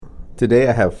Today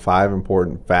I have 5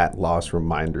 important fat loss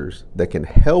reminders that can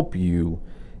help you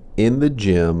in the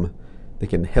gym,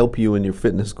 that can help you in your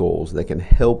fitness goals, that can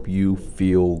help you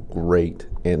feel great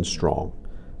and strong.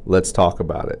 Let's talk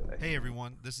about it. Hey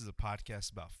everyone, this is a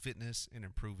podcast about fitness and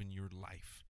improving your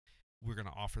life. We're going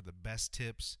to offer the best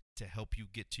tips to help you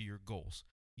get to your goals.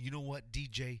 You know what,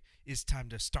 DJ? It's time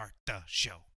to start the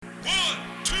show. 1,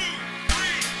 2, 3,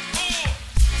 4.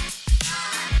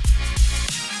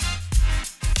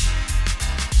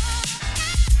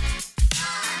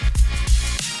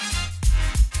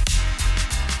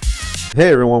 Hey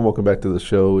everyone, welcome back to the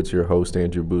show. It's your host,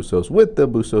 Andrew Bustos, with the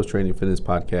Bustos Training Fitness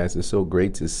Podcast. It's so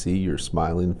great to see your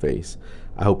smiling face.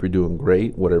 I hope you're doing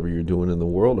great, whatever you're doing in the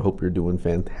world. I hope you're doing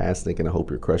fantastic, and I hope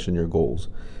you're crushing your goals.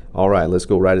 All right, let's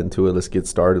go right into it. Let's get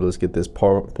started. Let's get this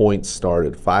point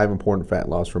started. 5 important fat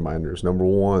loss reminders. Number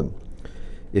 1,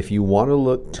 if you want to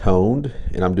look toned,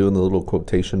 and I'm doing the little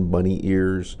quotation bunny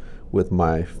ears with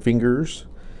my fingers.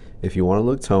 If you want to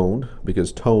look toned,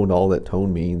 because toned, all that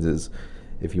tone means is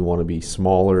if you want to be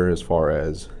smaller, as far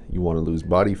as you want to lose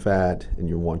body fat and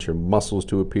you want your muscles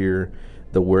to appear.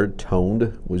 The word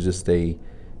toned was just a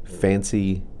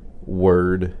fancy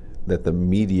word that the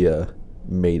media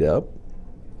made up.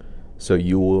 So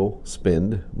you will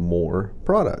spend more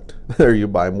product, or you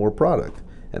buy more product,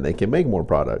 and they can make more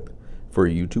product for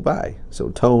you to buy. So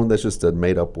toned, that's just a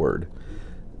made up word.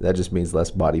 That just means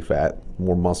less body fat,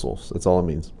 more muscles. That's all it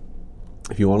means.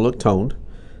 If you want to look toned,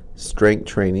 strength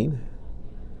training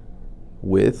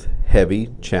with heavy,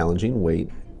 challenging weight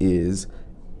is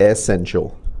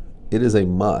essential. It is a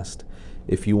must.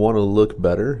 If you want to look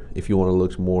better, if you want to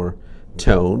look more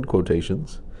toned,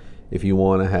 quotations, if you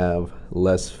want to have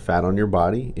less fat on your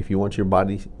body, if you want your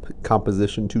body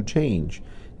composition to change,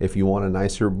 if you want a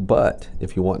nicer butt,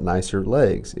 if you want nicer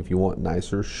legs, if you want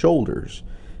nicer shoulders,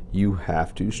 you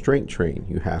have to strength train.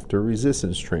 You have to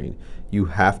resistance train. You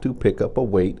have to pick up a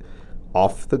weight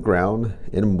off the ground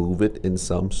and move it in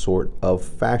some sort of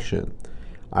fashion.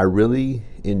 I really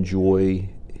enjoy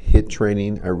HIIT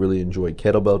training. I really enjoy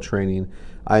kettlebell training.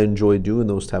 I enjoy doing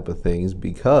those type of things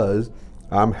because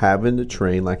I'm having to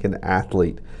train like an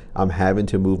athlete. I'm having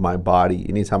to move my body.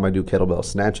 Anytime I do kettlebell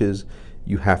snatches,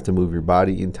 you have to move your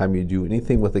body. Anytime you do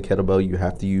anything with a kettlebell, you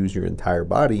have to use your entire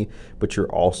body, but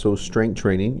you're also strength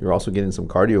training. You're also getting some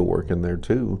cardio work in there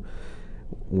too.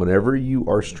 Whenever you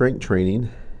are strength training,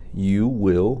 you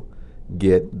will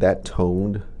get that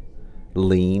toned,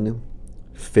 lean,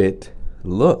 fit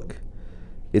look.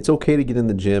 It's okay to get in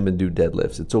the gym and do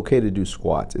deadlifts. It's okay to do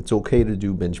squats. It's okay to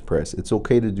do bench press. It's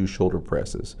okay to do shoulder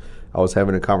presses. I was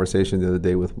having a conversation the other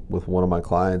day with one of my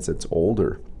clients that's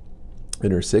older,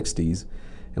 in her 60s,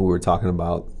 and we were talking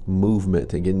about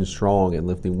movement and getting strong and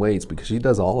lifting weights because she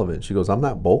does all of it. She goes, I'm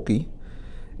not bulky,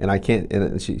 and I can't,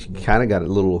 and she kind of got a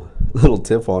little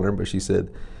tiff on her, but she said,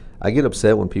 I get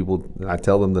upset when I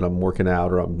tell them that I'm working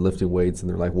out or I'm lifting weights, and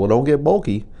they're like, well, don't get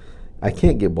bulky. I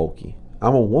can't get bulky.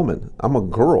 I'm a woman. I'm a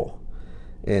girl.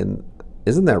 And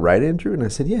isn't that right, Andrew? And I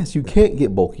said, yes, you can't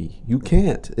get bulky. You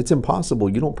can't. It's impossible.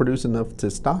 You don't produce enough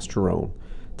testosterone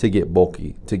to get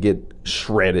bulky, to get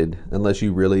shredded, unless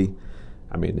you really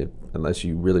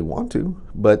want to.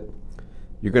 But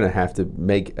you're going to have to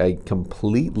make a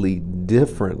completely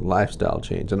different lifestyle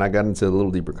change. And I got into a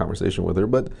little deeper conversation with her,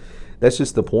 but that's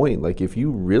just the point. Like, if you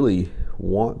really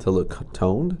want to look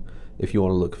toned, if you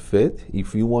want to look fit,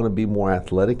 if you want to be more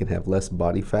athletic and have less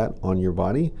body fat on your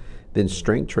body, then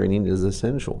strength training is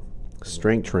essential.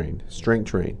 Strength train.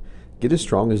 Get as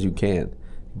strong as you can.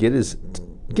 Get as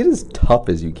tough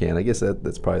as you can. I guess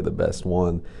that's probably the best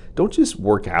one. Don't just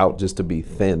work out just to be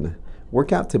thin.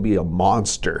 Work out to be a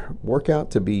monster. Work out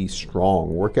to be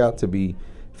strong. Work out to be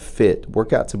fit.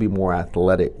 Work out to be more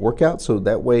athletic. Work out so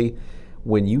that way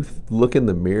when you look in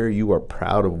the mirror, you are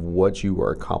proud of what you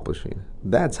are accomplishing.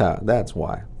 That's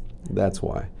why.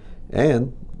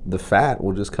 And the fat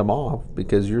will just come off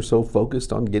because you're so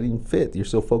focused on getting fit. You're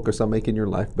so focused on making your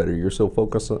life better. You're so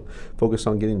focused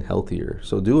on getting healthier.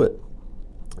 So do it.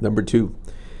 Number 2,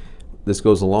 this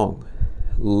goes along.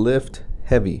 Lift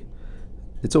heavy.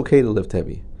 It's okay to lift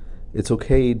heavy. It's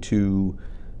okay to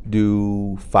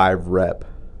do 5 rep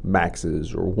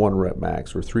maxes or 1 rep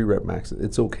max or 3 rep maxes.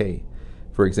 It's okay.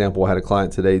 For example, I had a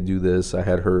client today do this. I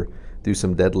had her do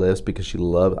some deadlifts because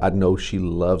I know she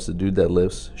loves to do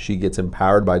deadlifts. She gets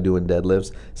empowered by doing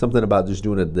deadlifts. Something about just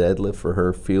doing a deadlift for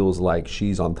her feels like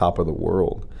she's on top of the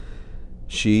world.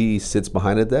 She sits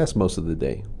behind a desk most of the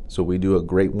day. So we do a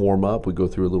great warm up. We go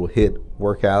through a little HIIT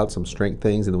workout, some strength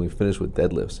things, and then we finish with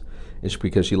deadlifts. It's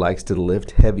because she likes to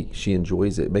lift heavy. She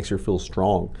enjoys it. It makes her feel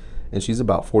strong. And she's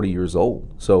about 40 years old.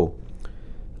 So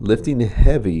lifting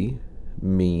heavy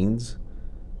means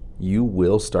you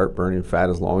will start burning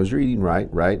fat as long as you're eating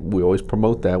right? We always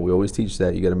promote that. We always teach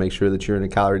that. You got to make sure that you're in a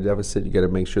calorie deficit. You got to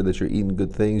make sure that you're eating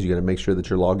good things. You got to make sure that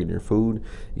you're logging your food.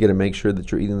 You got to make sure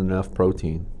that you're eating enough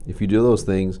protein. If you do those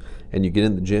things and you get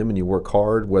in the gym and you work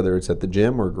hard, whether it's at the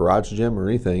gym or garage gym or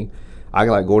anything, I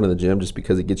like going to the gym just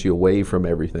because it gets you away from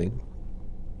everything.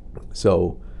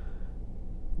 So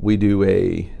we do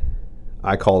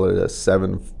I call it a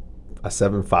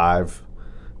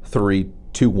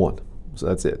 7-5-3-2-1. So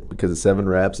that's it, because it's 7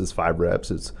 reps, it's 5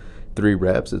 reps, it's 3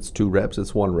 reps, it's 2 reps,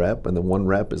 it's 1 rep, and the 1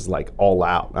 rep is like all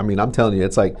out. I mean, I'm telling you,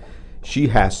 it's like she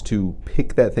has to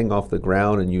pick that thing off the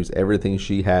ground and use everything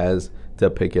she has to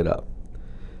pick it up.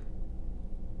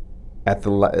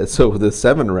 So the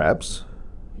 7 reps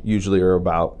usually are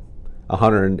about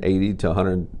 180 to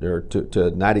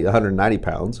 190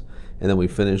 pounds, and then we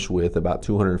finish with about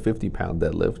 250 pound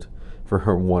deadlift for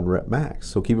her 1 rep max.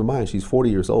 So keep in mind, she's 40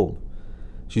 years old.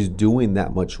 She's doing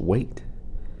that much weight,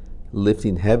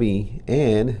 lifting heavy,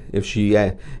 and if she,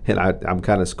 and I'm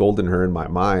kind of scolding her in my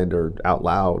mind or out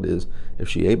loud, is if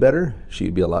she ate better,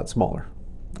 she'd be a lot smaller.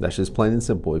 That's just plain and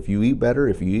simple. If you eat better,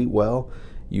 if you eat well,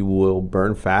 you will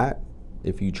burn fat.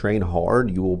 If you train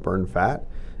hard, you will burn fat.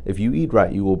 If you eat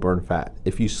right, you will burn fat.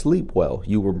 If you sleep well,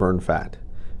 you will burn fat.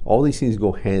 All these things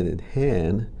go hand in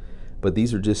hand, but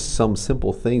these are just some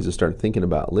simple things to start thinking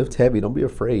about. Lift heavy, don't be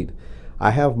afraid. I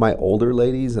have my older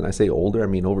ladies, and I say older, I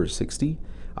mean over 60.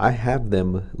 I have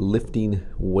them lifting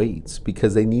weights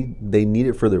because they need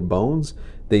it for their bones,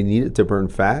 they need it to burn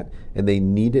fat, and they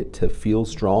need it to feel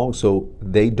strong so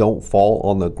they don't fall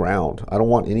on the ground. I don't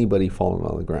want anybody falling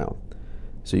on the ground.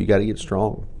 So you got to get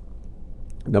strong.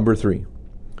 Number 3.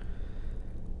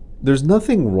 There's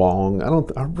nothing wrong.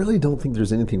 I really don't think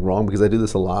there's anything wrong, because I do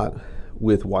this a lot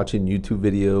with watching YouTube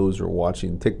videos or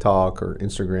watching TikTok or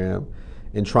Instagram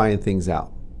and trying things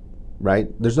out, right?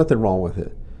 There's nothing wrong with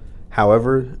it.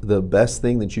 However, the best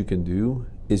thing that you can do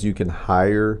is you can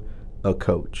hire a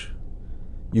coach.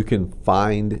 You can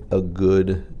find a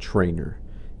good trainer.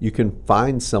 You can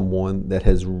find someone that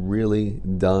has really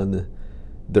done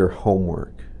their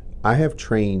homework. I have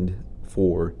trained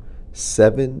for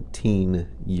 17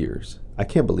 years. I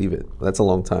can't believe it. That's a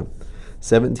long time.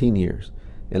 17 years.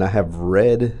 And I have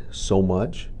read so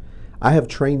much. I have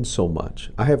trained so much.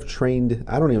 I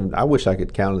wish I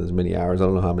could count it as many hours. I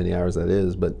don't know how many hours that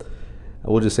is, but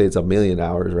I will just say it's 1 million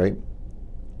hours, right?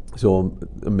 So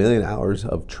 1 million hours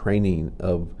of training,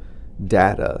 of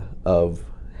data, of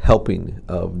helping,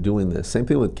 of doing this. Same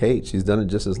thing with Kate. She's done it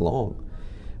just as long.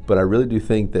 But I really do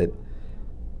think that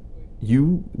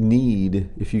you need,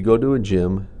 if you go to a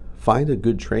gym, find a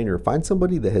good trainer. Find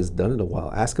somebody that has done it a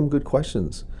while. Ask them good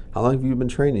questions. How long have you been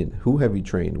training? Who have you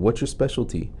trained? What's your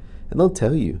specialty? And they'll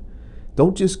tell you.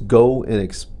 Don't just go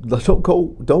and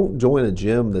don't join a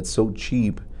gym that's so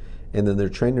cheap and then their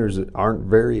trainers aren't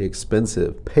very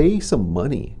expensive. Pay some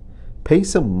money. Pay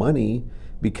some money,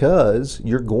 because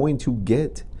you're going to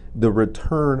get the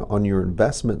return on your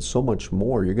investment so much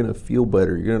more. You're going to feel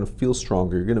better. You're going to feel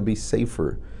stronger. You're going to be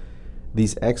safer.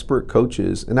 These expert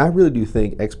coaches, and I really do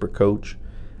think expert coach,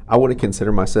 I wouldn't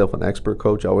consider myself an expert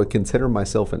coach. I would consider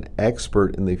myself an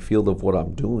expert in the field of what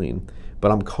I'm doing,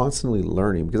 but I'm constantly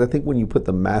learning, because I think when you put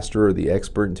the master or the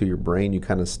expert into your brain, you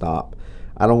kind of stop.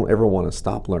 I don't ever want to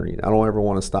stop learning. I don't ever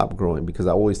want to stop growing, because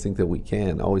I always think that we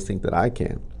can. I always think that I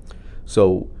can.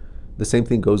 So the same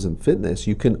thing goes in fitness.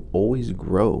 You can always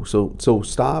grow. So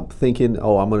stop thinking,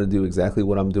 oh, I'm going to do exactly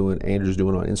what I'm doing, Andrew's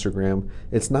doing on Instagram.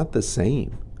 It's not the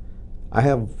same. I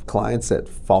have clients that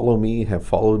follow me, have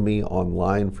followed me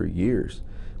online for years,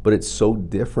 but it's so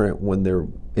different when they're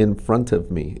in front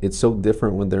of me. It's so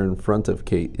different when they're in front of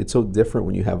Kate. It's so different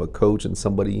when you have a coach and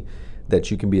somebody that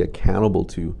you can be accountable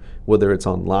to, whether it's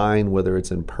online, whether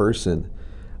it's in person.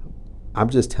 I'm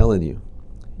just telling you,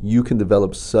 you can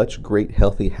develop such great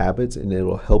healthy habits, and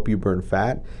it'll help you burn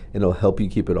fat, and it'll help you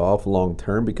keep it off long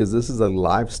term, because this is a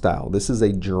lifestyle. This is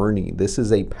a journey. This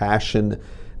is a passion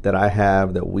that I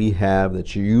have, that we have,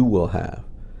 that you will have.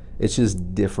 It's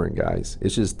just different, guys.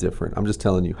 It's just different. I'm just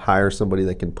telling you, hire somebody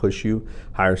that can push you,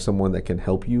 hire someone that can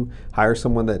help you, hire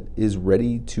someone that is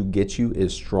ready to get you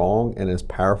as strong and as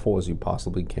powerful as you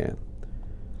possibly can.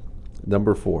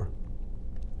 Number 4.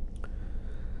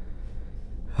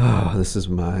 This is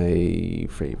my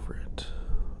favorite.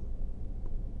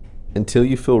 Until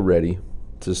you feel ready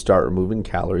to start removing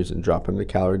calories and drop into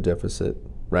calorie deficit,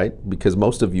 right? Because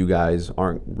most of you guys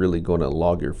aren't really going to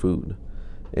log your food,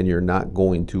 and you're not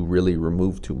going to really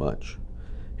remove too much.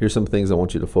 Here's some things I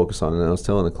want you to focus on. And I was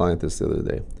telling a client this the other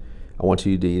day. I want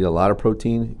you to eat a lot of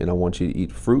protein, and I want you to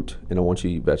eat fruit, and I want you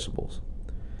to eat vegetables.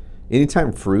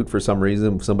 Anytime fruit, for some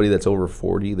reason, somebody that's over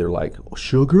 40, they're like,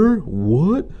 sugar?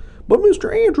 What? But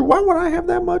Mr. Andrew, why would I have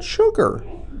that much sugar?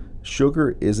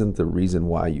 Sugar isn't the reason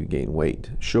why you gain weight.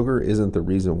 Sugar isn't the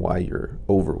reason why you're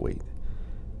overweight.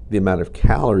 The amount of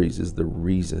calories is the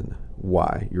reason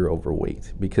why you're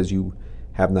overweight, because you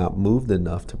have not moved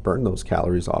enough to burn those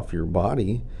calories off your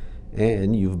body,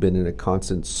 and you've been in a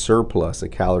constant surplus, a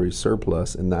calorie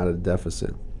surplus, and not a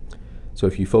deficit. So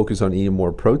if you focus on eating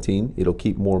more protein, it'll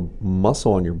keep more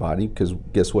muscle on your body, because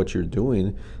guess what you're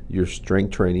doing? You're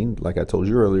strength training, like I told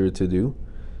you earlier to do.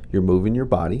 You're moving your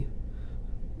body,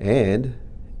 and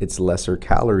it's lesser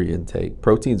calorie intake.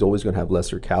 Protein's always going to have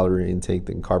lesser calorie intake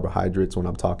than carbohydrates. When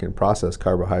I'm talking processed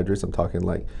carbohydrates, I'm talking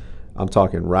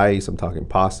rice, I'm talking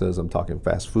pastas, I'm talking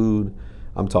fast food,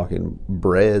 I'm talking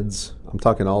breads, I'm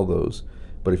talking all those.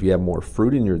 But if you have more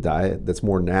fruit in your diet, that's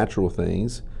more natural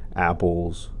things,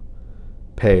 apples,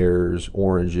 pears,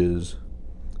 oranges,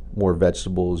 more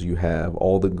vegetables. You have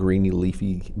all the greeny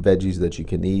leafy veggies that you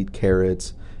can eat,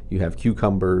 carrots, you have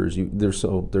cucumbers, there's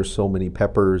so many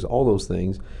peppers, all those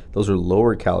things. Those are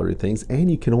lower calorie things,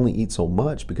 and you can only eat so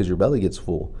much because your belly gets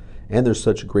full. And there's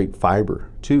such great fiber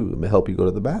too. It may help you go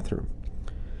to the bathroom.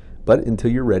 But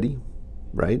until you're ready,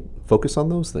 right, focus on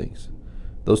those things.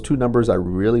 Those two numbers I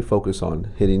really focus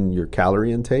on, hitting your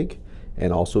calorie intake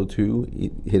and also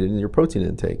hitting your protein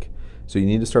intake. So you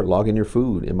need to start logging your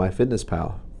food in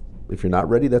MyFitnessPal. If you're not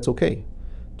ready, that's okay.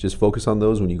 Just focus on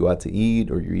those when you go out to eat,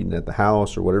 or you're eating at the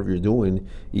house, or whatever you're doing.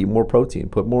 Eat more protein.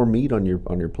 Put more meat on your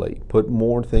plate. Put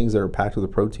more things that are packed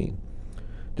with protein.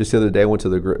 Just the other day, I went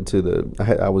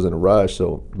I was in a rush,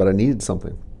 but I needed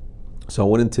something. So I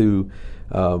went into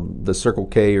the Circle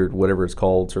K, or whatever it's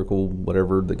called,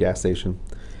 the gas station,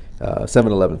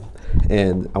 7-Eleven.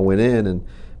 And I went in, and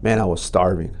man, I was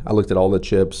starving. I looked at all the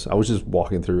chips. I was just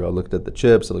walking through. I looked at the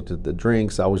chips. I looked at the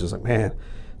drinks. I was just like, man.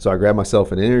 So I grabbed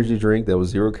myself an energy drink that was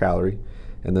 0 calorie.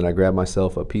 And then I grabbed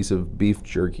myself a piece of beef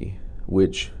jerky,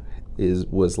 which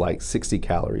was like 60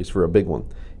 calories for a big one.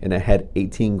 And it had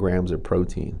 18 grams of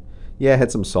protein. Yeah, it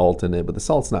had some salt in it, but the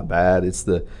salt's not bad. It's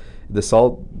the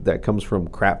salt that comes from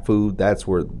crap food, that's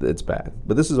where it's bad.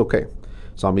 But this is okay.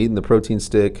 So I'm eating the protein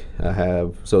stick.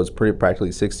 So it's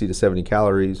practically 60 to 70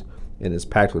 calories, and it's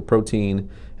packed with protein,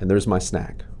 and there's my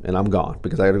snack. And I'm gone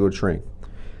because I got to go train.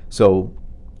 So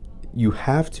you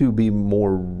have to be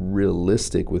more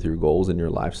realistic with your goals and your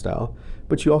lifestyle,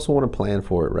 but you also want to plan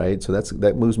for it, right? So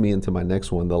that moves me into my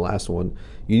next one, the last one.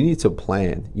 You need to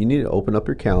plan. You need to open up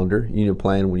your calendar. You need to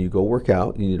plan when you go work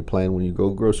out. You need to plan when you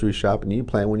go grocery shop. You need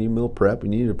to plan when you meal prep. You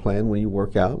need to plan when you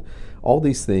work out. All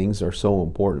these things are so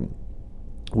important.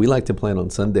 We like to plan on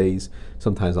Sundays,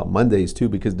 sometimes on Mondays too,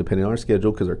 because depending on our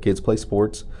schedule, because our kids play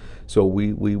sports. So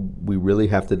we really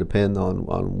have to depend on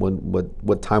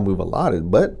what time we've allotted.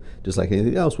 But just like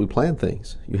anything else, we plan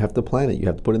things. You have to plan it. You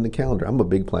have to put it in the calendar. I'm a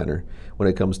big planner when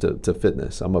it comes to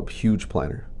fitness. I'm a huge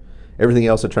planner. Everything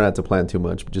else I try not to plan too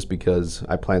much, just because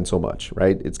I plan so much,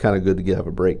 right? It's kind of good to have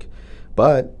a break.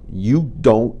 But you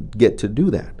don't get to do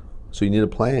that. So you need to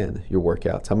plan your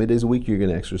workouts. How many days a week you're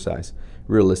going to exercise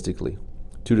realistically?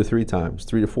 2 to 3 times,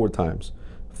 3 to 4 times,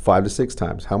 5 to 6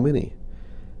 times. How many?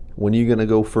 When are you going to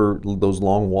go for those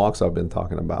long walks I've been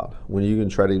talking about? When are you going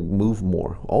to try to move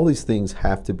more? All these things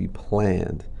have to be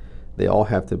planned. They all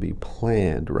have to be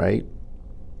planned, right?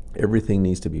 Everything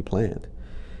needs to be planned.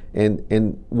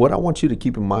 And what I want you to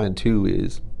keep in mind too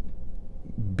is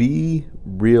be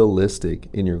realistic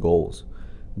in your goals.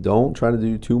 Don't try to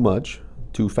do too much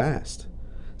too fast.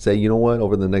 Say, you know what,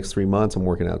 over the next 3 months, I'm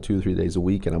working out 2 or 3 days a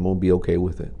week, and I'm going to be okay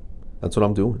with it. That's what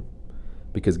I'm doing.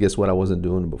 Because guess what? I wasn't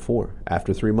doing before.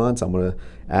 After 3 months, I'm going to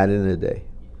add in a day.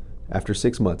 After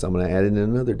 6 months, I'm going to add in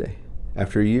another day.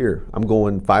 After a year, I'm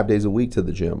going 5 days a week to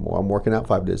the gym, or I'm working out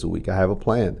 5 days a week. I have a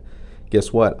plan.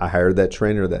 Guess what? I hired that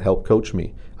trainer that helped coach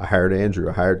me. I hired Andrew.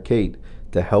 I hired Kate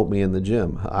to help me in the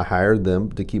gym. I hired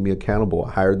them to keep me accountable.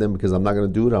 I hired them because I'm not going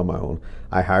to do it on my own.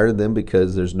 I hired them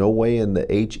because there's no way in the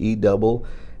HE double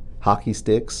hockey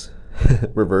sticks,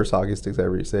 reverse hockey sticks,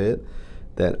 however you say it,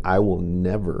 that I will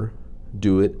never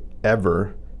do it,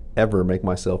 ever make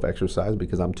myself exercise,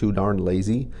 because I'm too darn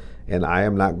lazy, and I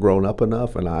am not grown up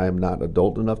enough, and I am not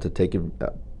adult enough to take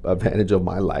advantage of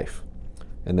my life.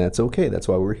 And that's okay. That's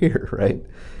why we're here, right?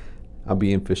 I'm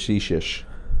being facetious,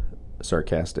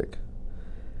 sarcastic.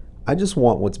 I just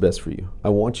want what's best for you. I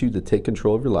want you to take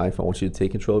control of your life. I want you to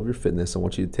take control of your fitness. I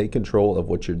want you to take control of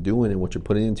what you're doing and what you're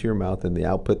putting into your mouth and the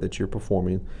output that you're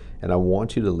performing. And I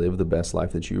want you to live the best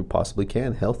life that you possibly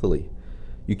can, healthily.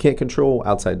 You can't control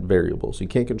outside variables. You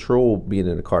can't control being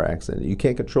in a car accident. You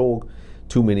can't control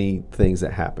too many things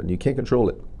that happen. You can't control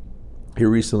it. Here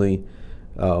recently,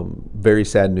 Very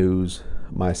sad news.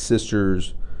 My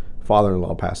sister's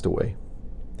father-in-law passed away.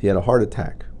 He had a heart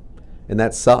attack, and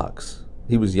that sucks.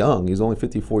 He was young. He's only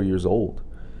 54 years old.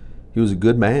 He was a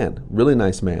good man, really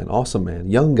nice man, awesome man,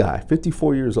 young guy,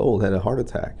 54 years old, had a heart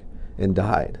attack and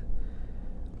died.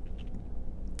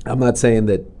 I'm not saying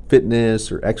that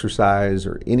fitness or exercise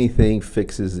or anything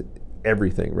fixes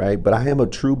everything, right? But I am a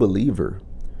true believer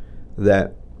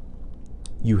that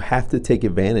you have to take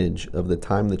advantage of the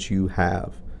time that you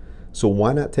have. So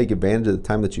why not take advantage of the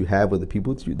time that you have with the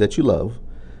people that you love?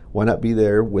 Why not be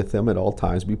there with them at all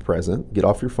times, be present, get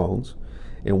off your phones,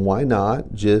 and why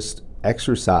not just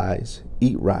exercise,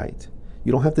 eat right?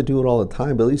 You don't have to do it all the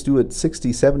time, but at least do it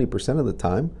 60, 70% of the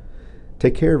time.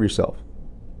 Take care of yourself,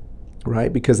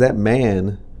 right? Because that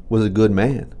man was a good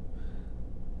man.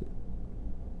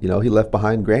 You know, he left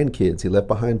behind grandkids, he left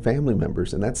behind family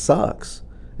members, and that sucks.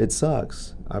 It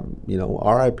sucks.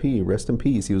 RIP, rest in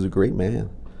peace. He was a great man.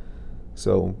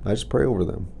 So I just pray over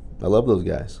them. I love those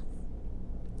guys.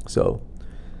 So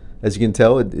as you can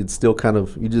tell, it's still kind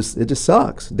of, it just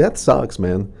sucks. Death sucks,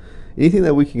 man. Anything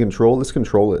that we can control, let's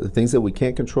control it. The things that we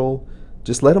can't control,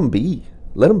 just let them be.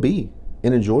 Let them be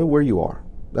and enjoy where you are.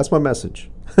 That's my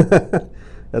message.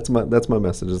 That's my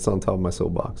message. It's on top of my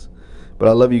soapbox. But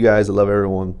I love you guys. I love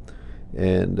everyone.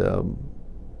 And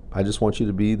I just want you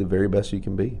to be the very best you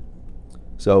can be.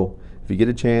 So if you get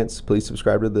a chance, please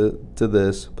subscribe to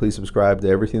this. Please subscribe to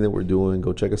everything that we're doing.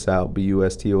 Go check us out.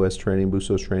 BUSTOS Training,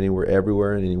 Bustos Training. We're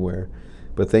everywhere and anywhere.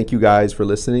 But thank you guys for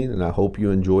listening, and I hope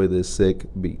you enjoy this sick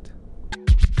beat.